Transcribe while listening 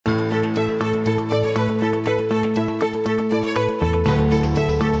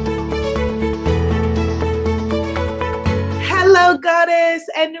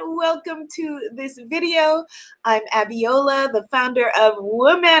and welcome to this video. I'm Abiola, the founder of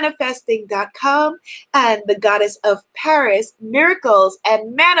Womanifesting.com and the goddess of Paris, miracles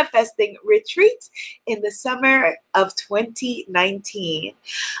and manifesting retreats in the summer of 2019.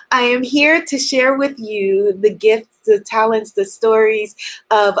 I am here to share with you the gifts, the talents, the stories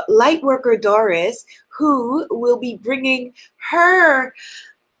of Lightworker Doris, who will be bringing her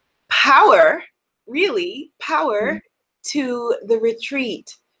power, really power, to the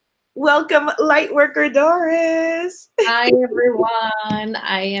retreat. Welcome, Lightworker Doris. Hi, everyone.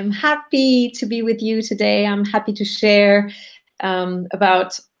 I am happy to be with you today. I'm happy to share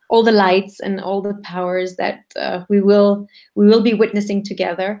about all the lights and all the powers that we will be witnessing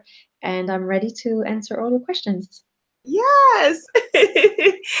together. And I'm ready to answer all your questions. Yes.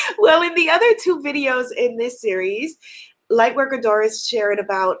 Well, in the other two videos in this series, Lightworker Doris shared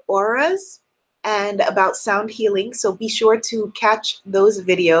about auras and about sound healing. So be sure to catch those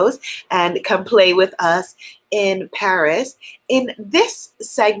videos and come play with us in Paris. In this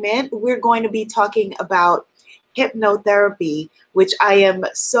segment, we're going to be talking about hypnotherapy, which I am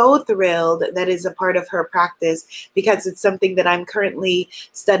so thrilled that is a part of her practice, because it's something that I'm currently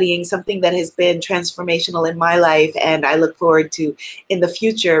studying, something that has been transformational in my life, and I look forward to in the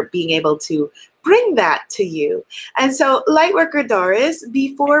future being able to bring that to you. And so, Lightworker Doris,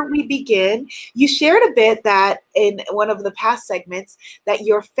 before we begin, you shared a bit that in one of the past segments that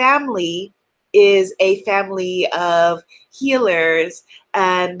your family is a family of healers,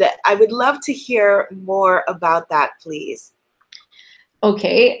 and I would love to hear more about that, please.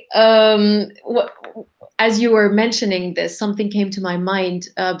 Okay. As you were mentioning this, something came to my mind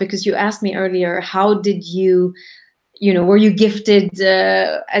because you asked me earlier, how did you were you gifted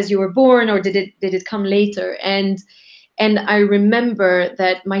as you were born, or did it come later? And I remember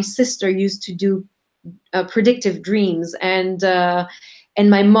that my sister used to do predictive dreams, and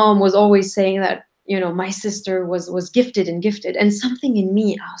my mom was always saying that my sister was gifted, and something in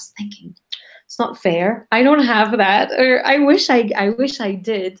me, I was thinking, it's not fair. I don't have that, or I wish I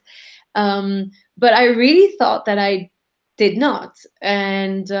did, but I really thought that I did not,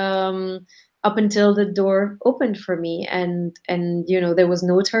 and up until the door opened for me, and there was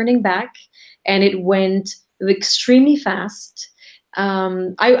no turning back, and it went extremely fast.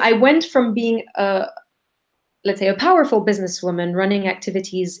 I went from being let's say a powerful businesswoman running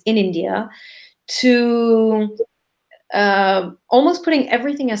activities in India to almost putting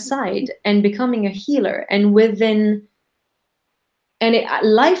everything aside and becoming a healer, and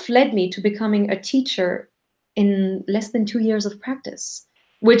life led me to becoming a teacher in less than 2 years of practice,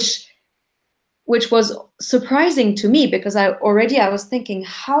 which was surprising to me, because I was thinking,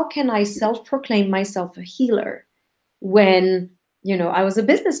 how can I self-proclaim myself a healer when, I was a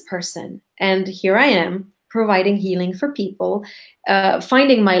business person, and here I am providing healing for people,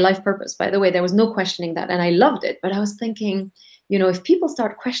 finding my life purpose. By the way, there was no questioning that, and I loved it. But I was thinking, if people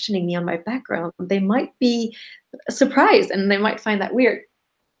start questioning me on my background, they might be surprised and they might find that weird.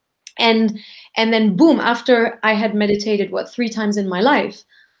 And then boom, after I had meditated 3 times in my life,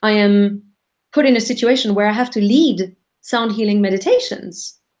 I am put in a situation where I have to lead sound healing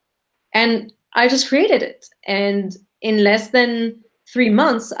meditations. And I just created it. And in less than 3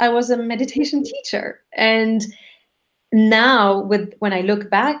 months, I was a meditation teacher. And now, when I look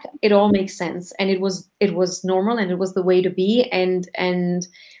back, it all makes sense. And it was normal, and it was the way to be. And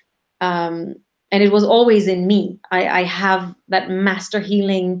it was always in me. I have that master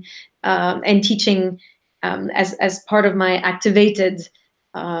healing and teaching as part of my activated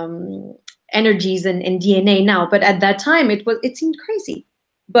energies and DNA now. But at that time, it seemed crazy.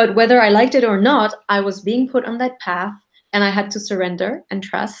 But whether I liked it or not, I was being put on that path, and I had to surrender and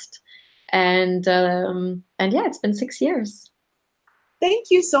trust. And yeah, it's been 6 years. Thank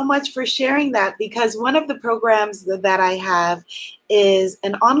you so much for sharing that, because one of the programs that I have is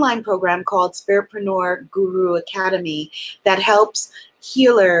an online program called Spiritpreneur Guru Academy that helps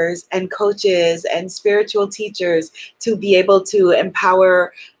healers and coaches and spiritual teachers to be able to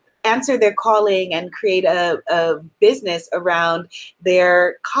empower, answer their calling, and create a business around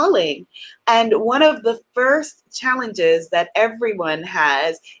their calling. And one of the first challenges that everyone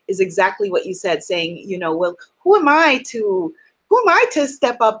has is exactly what you said, saying, well, who am I to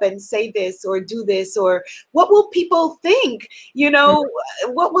step up and say this or do this, or what will people think?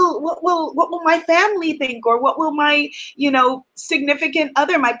 What will my family think, or what will my significant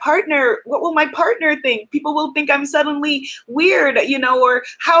other, my partner, what will my partner think? People will think I'm suddenly weird, or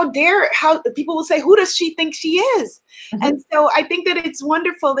how people will say, who does she think she is? Mm-hmm. And so I think that it's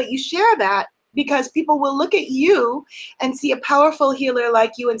wonderful that you share that, because people will look at you and see a powerful healer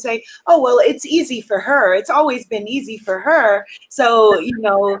like you and say, oh, well, it's easy for her. It's always been easy for her. So,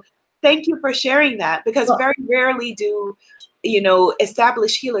 thank you for sharing that, because Well, very rarely do,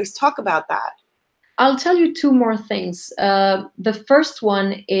 established healers talk about that. I'll tell you two more things. The first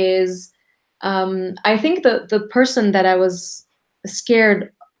one is, I think the person that I was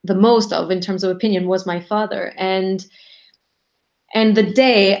scared the most of in terms of opinion was my father. And the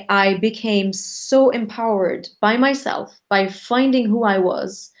day I became so empowered by myself, by finding who I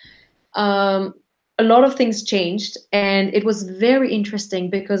was, a lot of things changed. And it was very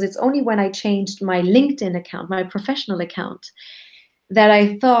interesting because it's only when I changed my LinkedIn account, my professional account, that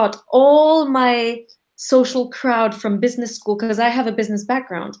I thought all my social crowd from business school, because I have a business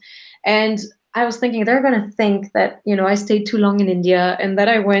background, and I was thinking they're going to think that, I stayed too long in India and that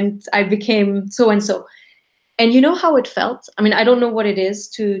I became so and so. And you know how it felt? I mean, I don't know what it is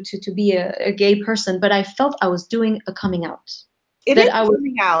to be a gay person, but I felt I was doing a coming out. It is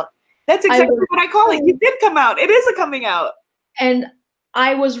coming out. That's exactly what I call it. You did come out. It is a coming out. And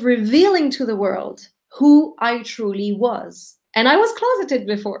I was revealing to the world who I truly was. And I was closeted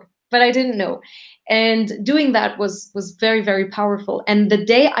before, but I didn't know. And doing that was very, very powerful. And the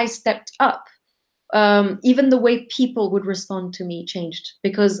day I stepped up, even the way people would respond to me changed,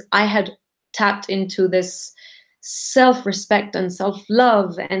 because I had tapped into this self-respect and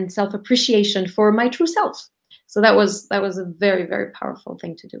self-love and self-appreciation for my true self. So that was a very, very powerful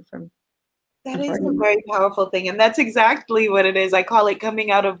thing to do for me. That is a very powerful thing. And that's exactly what it is. I call it coming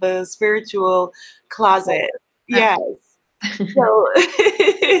out of the spiritual closet. Yes. So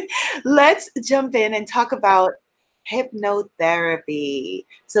let's jump in and talk about hypnotherapy.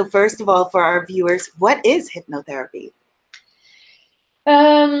 So first of all, for our viewers, what is hypnotherapy?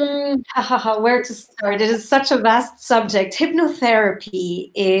 Where to start? It is such a vast subject.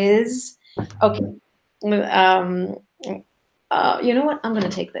 Hypnotherapy is, okay. You know what? I'm going to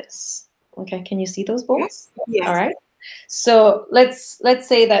take this. Okay, can you see those bolts? Yes. All right. So let's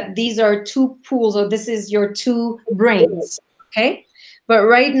say that these are two pools, or this is your two brains. Okay. But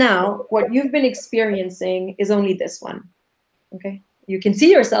right now, what you've been experiencing is only this one. Okay. You can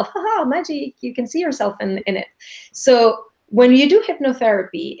see yourself. Haha, magic. You can see yourself in it. So when you do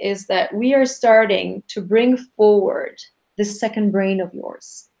hypnotherapy, is that we are starting to bring forward the second brain of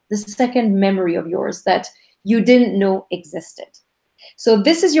yours, the second memory of yours that you didn't know existed. So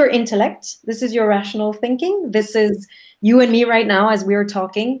this is your intellect. This is your rational thinking. This is you and me right now as we are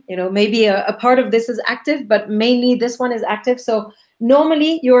talking. Maybe a part of this is active, but mainly this one is active. So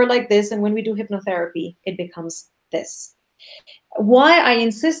normally you're like this, and when we do hypnotherapy, it becomes this. Why I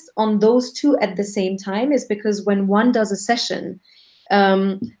insist on those two at the same time is because when one does a session,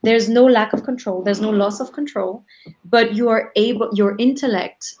 there's no lack of control, there's no loss of control, but your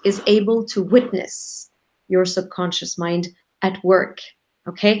intellect is able to witness your subconscious mind at work.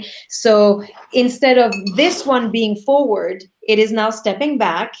 Okay, so instead of this one being forward, it is now stepping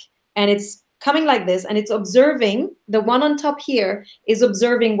back, and it's coming like this, and it's observing. The one on top here is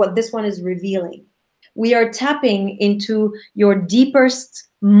observing what this one is revealing. We are tapping into your deepest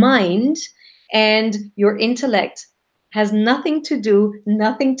mind, and your intellect has nothing to do,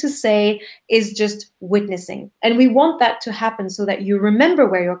 nothing to say, is just witnessing. And we want that to happen so that you remember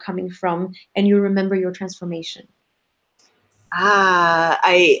where you're coming from and you remember your transformation.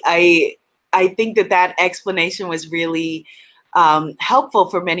 I think that explanation was really helpful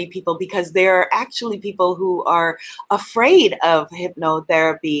for many people, because there are actually people who are afraid of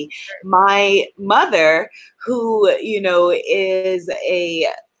hypnotherapy. My mother, who, is a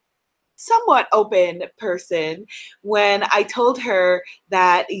somewhat open person, when I told her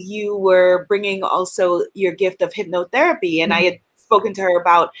that you were bringing also your gift of hypnotherapy, and I had spoken to her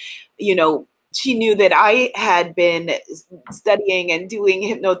about, she knew that I had been studying and doing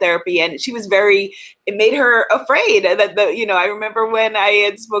hypnotherapy, and she was it made her afraid that I remember when I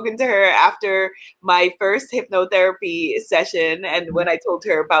had spoken to her after my first hypnotherapy session, and when I told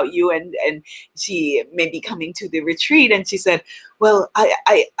her about you and she may be coming to the retreat, and she said, well,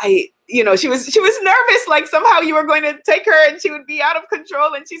 I she was nervous, like somehow you were going to take her and she would be out of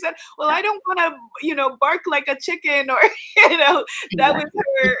control. And she said, well, I don't want to, bark like a chicken, or, that was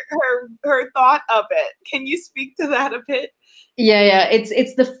her thought of it. Can you speak to that a bit? Yeah.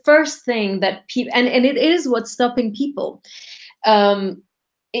 It's the first thing that people, and it is what's stopping people.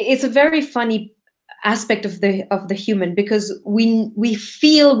 It's a very funny aspect of the human, because we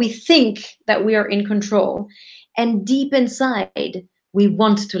think that we are in control, and deep inside we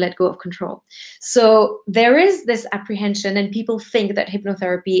want to let go of control. So there is this apprehension, and people think that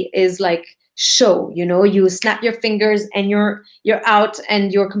hypnotherapy is like show. You snap your fingers and you're out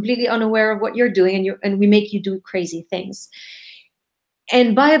and you're completely unaware of what you're doing, and we make you do crazy things.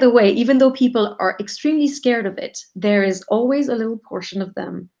 And by the way, even though people are extremely scared of it, there is always a little portion of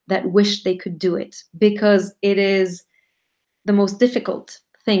them that wish they could do it, because it is the most difficult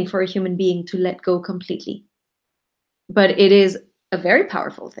thing for a human being to let go completely. But it is a very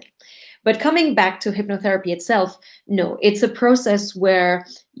powerful thing. But coming back to hypnotherapy itself, no, it's a process where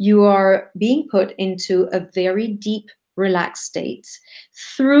you are being put into a very deep, relaxed state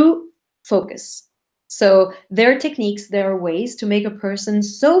through focus. So there are techniques, there are ways to make a person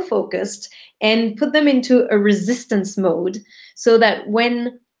so focused and put them into a resistance mode, so that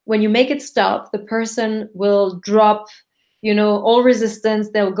when you make it stop, the person will drop all resistance,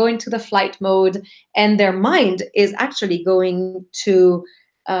 they'll go into the flight mode, and their mind is actually going to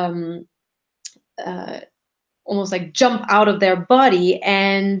almost like jump out of their body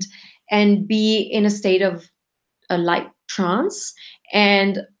and be in a state of a light trance.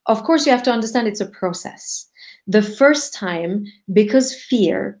 And of course, you have to understand it's a process. The first time, because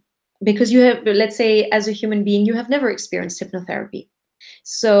you have, let's say, as a human being, you have never experienced hypnotherapy.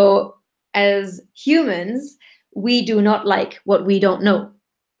 So as humans, we do not like what we don't know.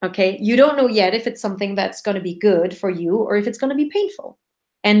 Okay, you don't know yet if it's something that's going to be good for you or if it's going to be painful.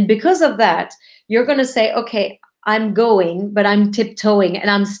 And because of that, you're going to say, okay, I'm going, but I'm tiptoeing and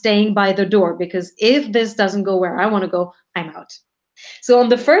I'm staying by the door, because if this doesn't go where I want to go, I'm out. So on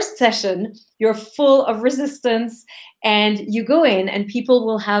the first session, you're full of resistance and you go in and people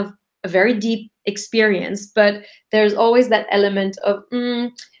will have a very deep experience, but there's always that element of,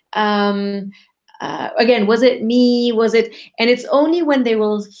 again, was it me? Was it? And it's only when they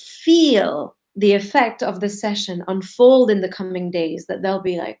will feel the effect of the session unfold in the coming days that they'll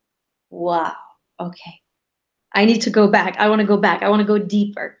be like, wow, okay, I need to go back. I want to go back. I want to go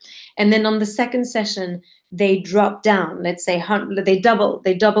deeper. And then on the second session, they drop down, let's say they double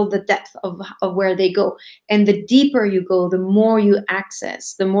the depth of where they go. And the deeper you go, the more you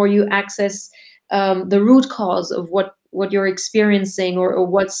access the root cause of what you're experiencing, or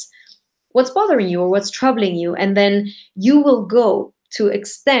what's bothering you or what's troubling you. And then you will go to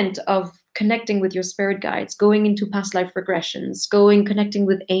extent of connecting with your spirit guides, going into past life regressions, connecting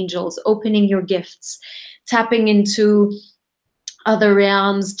with angels, opening your gifts, tapping into other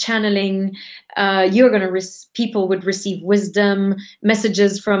realms, channeling. People would receive wisdom,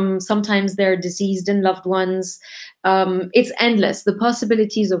 messages from sometimes their deceased and loved ones. It's endless. The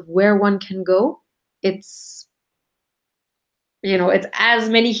possibilities of where one can go, it's as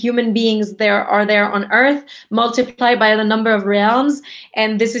many human beings there are on earth, multiplied by the number of realms,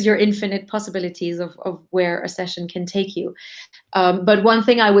 and this is your infinite possibilities of where a session can take you. But one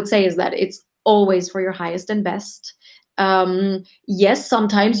thing I would say is that it's always for your highest and best. Yes,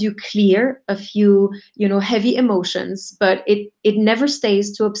 sometimes you clear a few, heavy emotions, but it never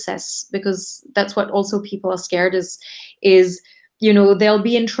stays to obsess, because that's what also people are scared is they'll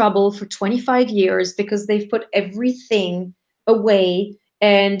be in trouble for 25 years because they've put everything away,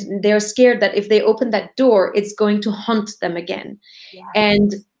 and they're scared that if they open that door, it's going to haunt them again. Yes.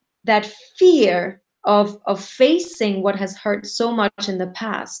 And that fear of facing what has hurt so much in the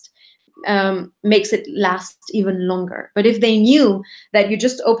past makes it last even longer. But if they knew that you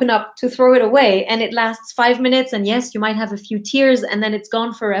just open up to throw it away and it lasts 5 minutes, and yes, you might have a few tears and then it's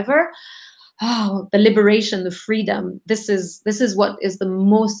gone forever. Oh, the liberation, the freedom. This is what is the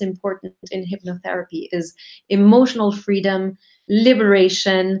most important in hypnotherapy, is emotional freedom,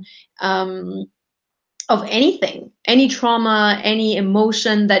 liberation of anything, any trauma, any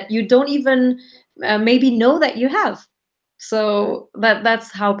emotion that you don't even maybe know that you have. So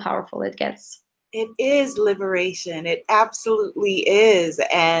that's how powerful it gets. It is liberation. It absolutely is.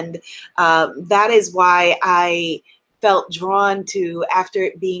 And that is why I felt drawn to, after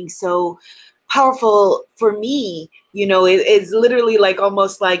it being so powerful for me, it's literally like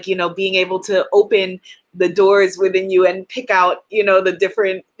almost like, being able to open the doors within you and pick out, the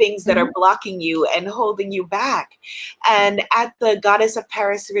different things that are blocking you and holding you back. And at the Goddess of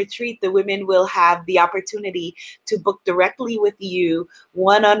Paris retreat, the women will have the opportunity to book directly with you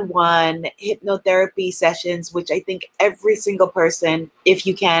one-on-one hypnotherapy sessions, which I think every single person, if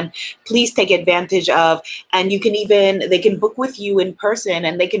you can, please take advantage of. And they can book with you in person,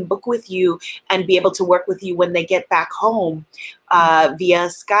 and they can book with you and be able to work with you when they get back home via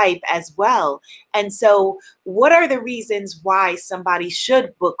Skype as well. And so what are the reasons why somebody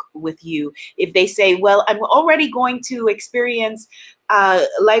should book with you? If they say, well, I'm already going to experience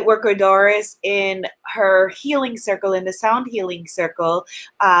Lightworker Doris in her healing circle, in the sound healing circle,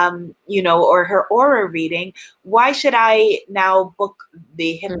 you know, or her aura reading, why should I now book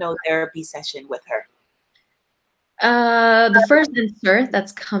the hypnotherapy session with her? The first answer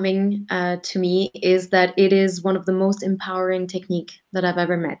that's coming to me is that it is one of the most empowering technique that I've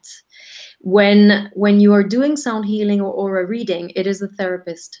ever met. When you are doing sound healing or aura reading, it is the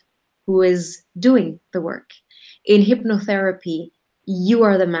therapist who is doing the work. In hypnotherapy, you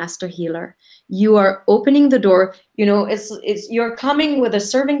are the master healer. You are opening the door. You know, it's you're coming with a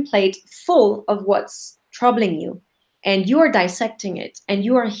serving plate full of what's troubling you, and you are dissecting it, and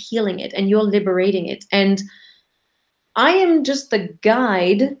you are healing it, and you're liberating it. And I am just the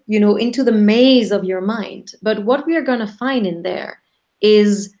guide, you know, into the maze of your mind. But what we are going to find in there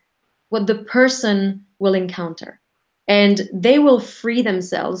is what the person will encounter. And they will free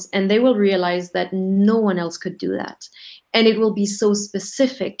themselves and they will realize that no one else could do that. And it will be so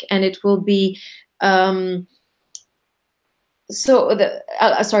specific, and it will be sorry,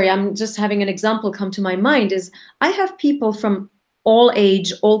 I'm just having an example come to my mind. Is I have people from all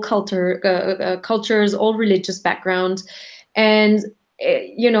age, all cultures, all religious background. And,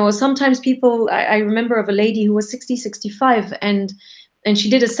 you know, sometimes people, I remember of a lady who was 60, 65, and she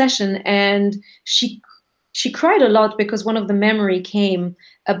did a session, and she cried a lot because one of the memory came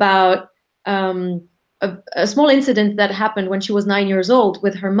about a small incident that happened when she was 9 years old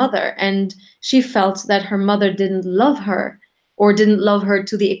with her mother. And she felt that her mother didn't love her, or didn't love her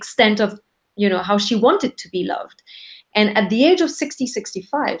to the extent of, you know, how she wanted to be loved. And at the age of 60,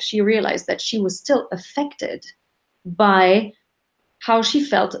 65, she realized that she was still affected by how she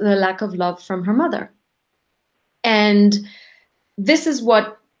felt the lack of love from her mother. And this is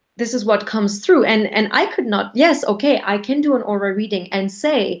what comes through. And I could not, yes, okay, I can do an aura reading and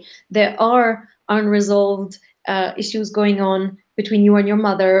say there are unresolved issues going on between you and your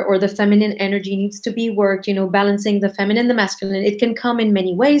mother, or the feminine energy needs to be worked, you know, balancing the feminine, the masculine. It can come in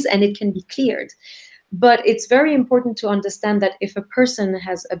many ways and it can be cleared. But it's very important to understand that if a person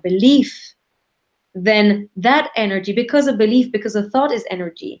has a belief, then that energy, because a thought is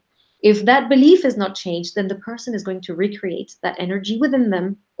energy, if that belief is not changed, then the person is going to recreate that energy within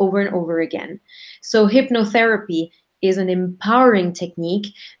them over and over again. So hypnotherapy is an empowering technique.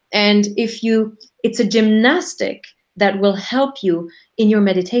 And it's a gymnastic that will help you in your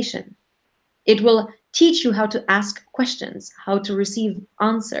meditation. It will teach you how to ask questions, how to receive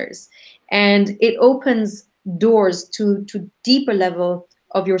answers. And it opens doors to deeper level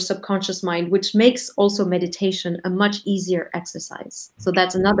of your subconscious mind, which makes also meditation a much easier exercise. So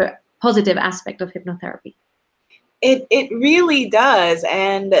that's another positive aspect of hypnotherapy. It really does.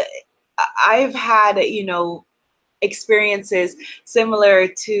 And I've had, you know, experiences similar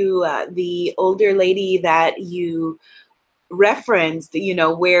to the older lady that you referenced, you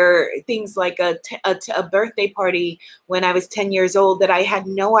know, where things like a birthday party when I was 10 years old that I had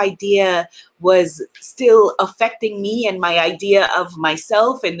no idea was still affecting me and my idea of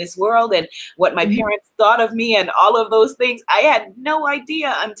myself in this world and what my parents thought of me and all of those things. I had no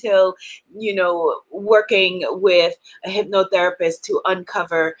idea until, you know, working with a hypnotherapist to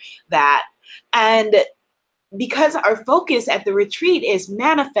uncover that. And because our focus at the retreat is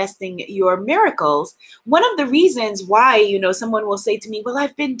manifesting your miracles, one of the reasons why, you know, someone will say to me, well,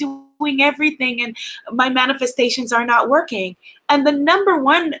 I've been doing everything and my manifestations are not working. And the number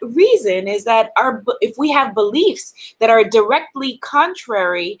one reason is that if we have beliefs that are directly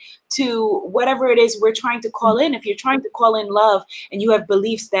contrary to whatever it is we're trying to call in, if you're trying to call in love and you have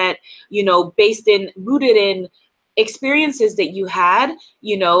beliefs that, you know, rooted in experiences that you had,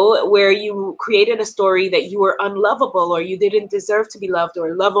 you know, where you created a story that you were unlovable, or you didn't deserve to be loved,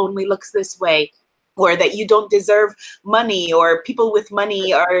 or love only looks this way, or that you don't deserve money, or people with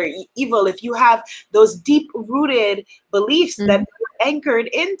money are evil. If you have those deep rooted beliefs that you're anchored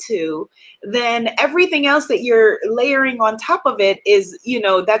into, then everything else that you're layering on top of it is, you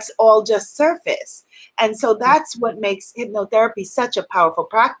know, that's all just surface. And so that's what makes hypnotherapy such a powerful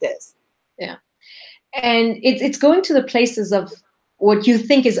practice. Yeah. And it's going to the places of what you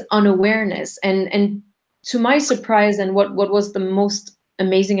think is unawareness. And to my surprise, and what was the most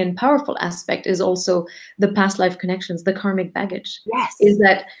amazing and powerful aspect is also the past life connections, the karmic baggage. Yes. Is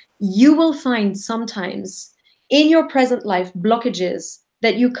that you will find sometimes in your present life blockages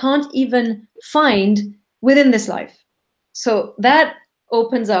that you can't even find within this life. So that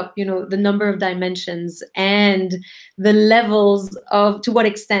opens up, you know, the number of dimensions and the levels of to what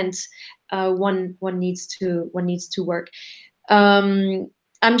extent one needs to work.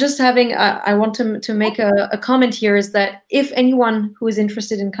 I'm just having, I want to make a comment here, is that if anyone who is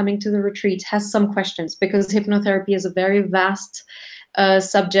interested in coming to the retreat has some questions, because hypnotherapy is a very vast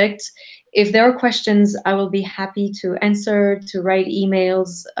subject. If there are questions, I will be happy to answer, to write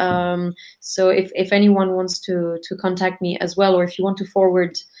emails. So if anyone wants to contact me as well, or if you want to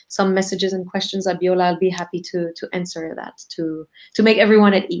forward some messages and questions, Abiola, I'll be happy to answer that, to make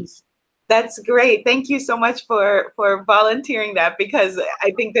everyone at ease. That's great. Thank you so much for volunteering that, because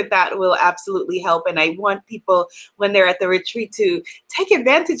I think that that will absolutely help. And I want people, when they're at the retreat, to take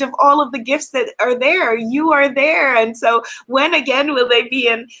advantage of all of the gifts that are there. You are there. And so when again will they be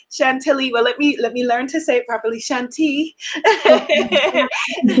in Chantilly? Well, let me learn to say it properly. Chantilly.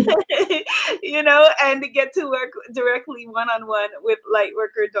 You know, and get to work directly one-on-one with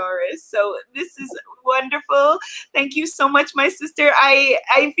Lightworker Doris. So this is wonderful. Thank you so much, my sister. I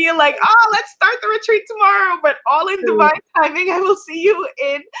feel like, let's start the retreat tomorrow, but all in divine timing. I will see you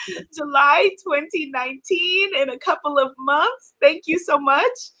in July 2019, in a couple of months. Thank you so much.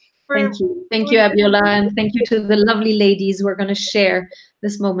 Thank you, Abiola, and thank you to the lovely ladies who are going to share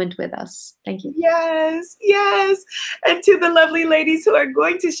this moment with us. Thank you. Yes, yes. And to the lovely ladies who are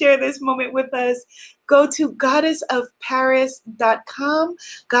going to share this moment with us, go to goddessofparis.com,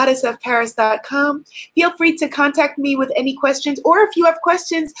 goddessofparis.com. Feel free to contact me with any questions, or if you have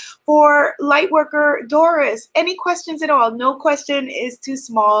questions for Lightworker Doris, any questions at all. No question is too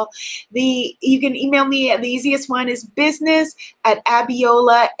small. You can email me. The easiest one is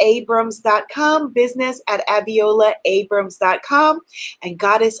business@abiolaabrams.com, business@abiolaabrams.com, and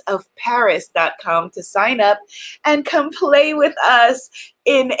goddessofparis.com to sign up and come play with us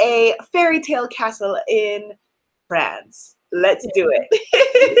in a fairy tale castle in France. Let's do it.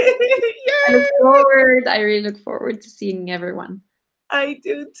 I really look forward to seeing everyone. I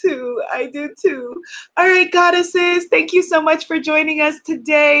do too. I do too. All right, goddesses, thank you so much for joining us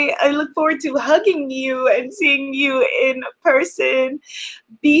today. I look forward to hugging you and seeing you in person.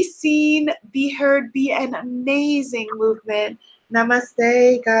 Be seen, be heard, be an amazing movement.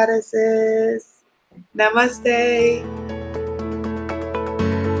 Namaste, goddesses. Namaste.